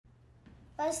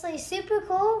Wesley's super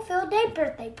cool field day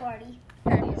birthday party.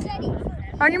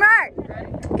 On your mark,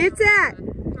 get set,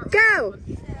 go!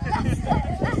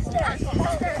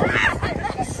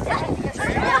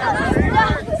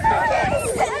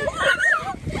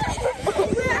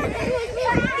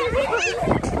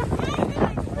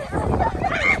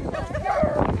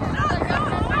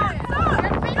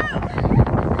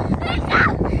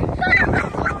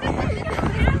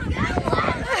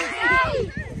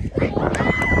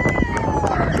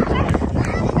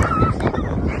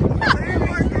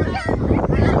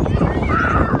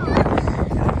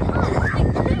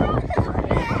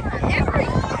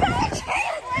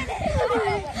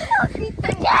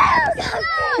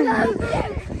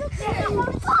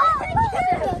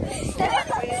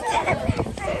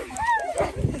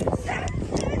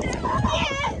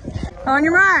 On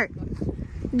your mark,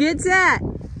 get set,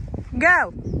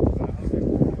 go.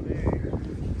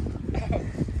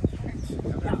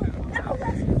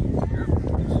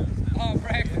 Oh,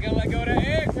 Frank, you gotta let go of that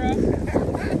egg, bro. You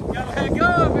gotta let go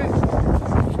of it.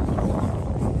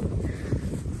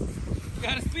 You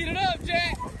gotta speed it up,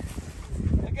 Jack.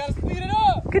 You gotta speed it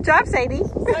up. Good job, Sadie.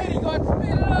 Sadie, you gotta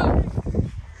speed it up.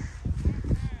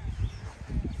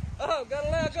 Oh, gotta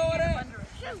let go of that.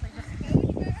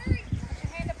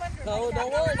 No,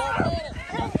 don't worry, don't worry.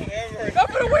 Go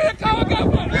for the wheel, go, go,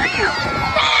 go.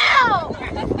 No!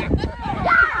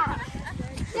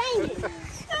 Dang it!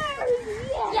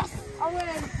 Yes! I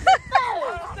win!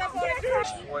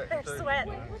 Sweat.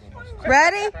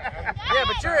 Ready? Yeah,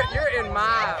 but you're in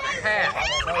my path.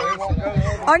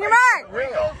 On your mark,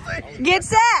 get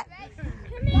set,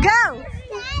 go.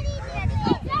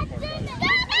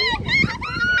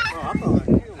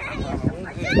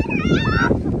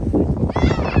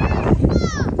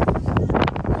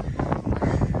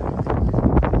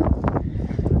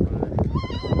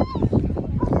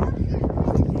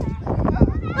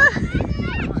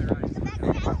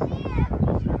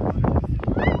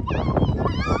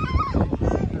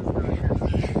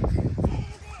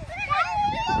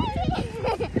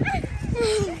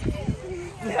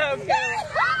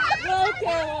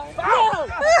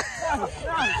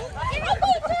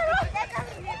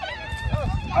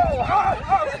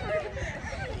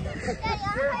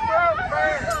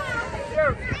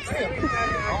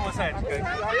 Almost had you.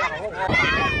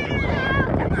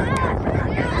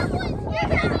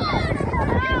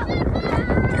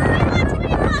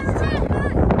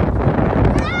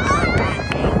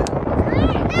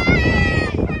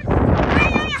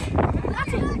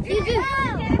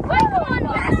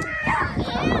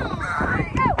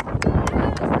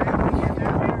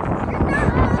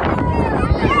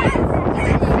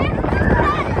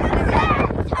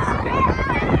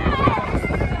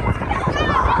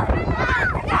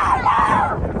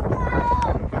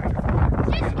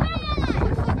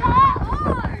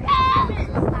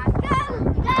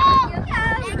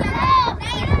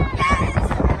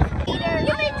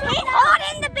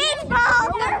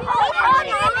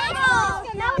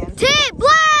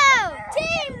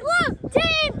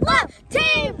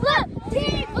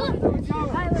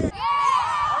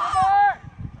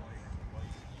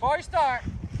 Before you start,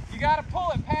 you got to pull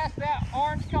it past that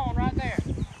orange cone right there.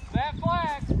 That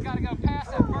flag's got to go past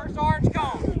that first orange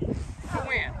cone to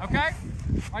win, okay?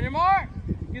 On your mark,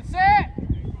 get set,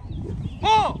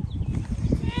 pull!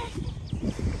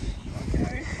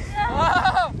 Okay.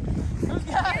 Oh, who's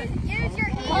got it? Use your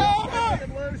heels. Oh, no.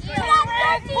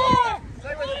 Pull it!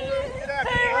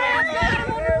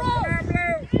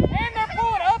 And they're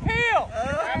pulling uphill.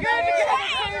 You got to get it.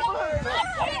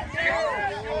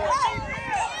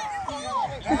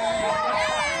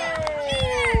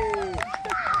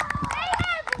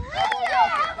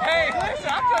 Hey, listen,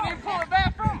 I couldn't even pull it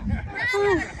back from him. That's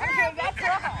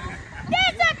right.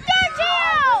 There's a dirt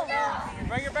hill!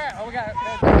 Bring it back. Oh, we got it.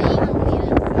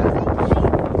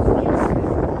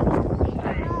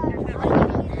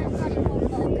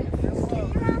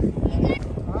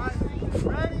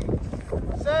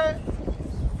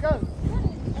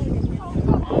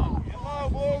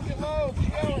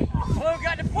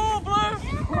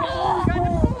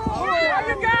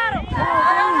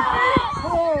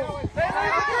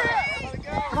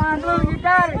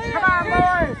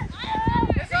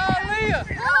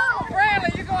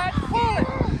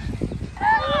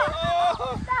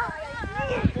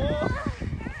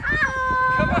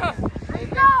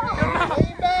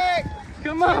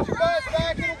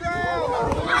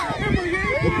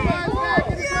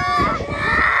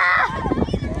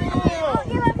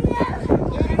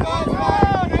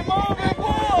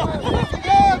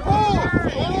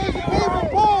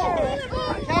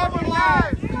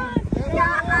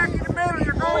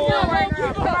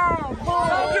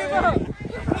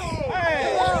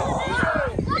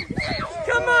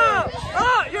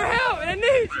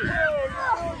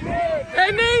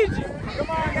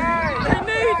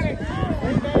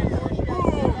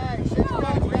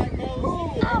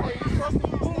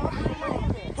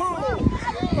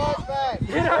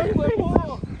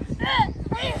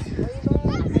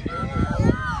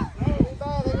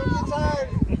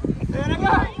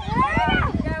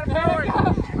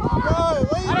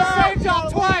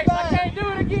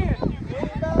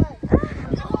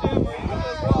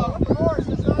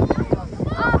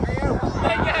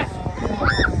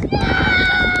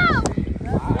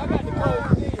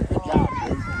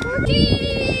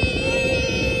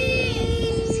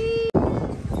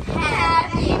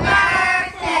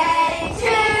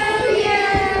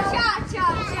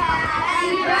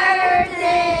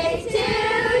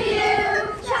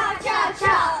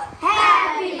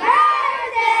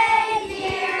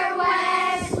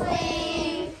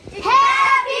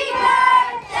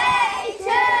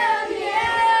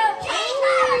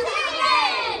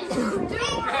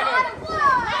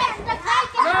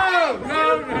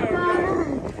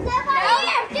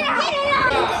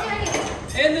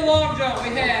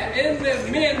 in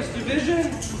the men's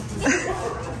division,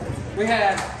 we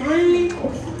had 3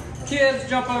 kids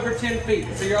jump over 10 feet.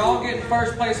 So you're all getting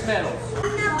first place medals.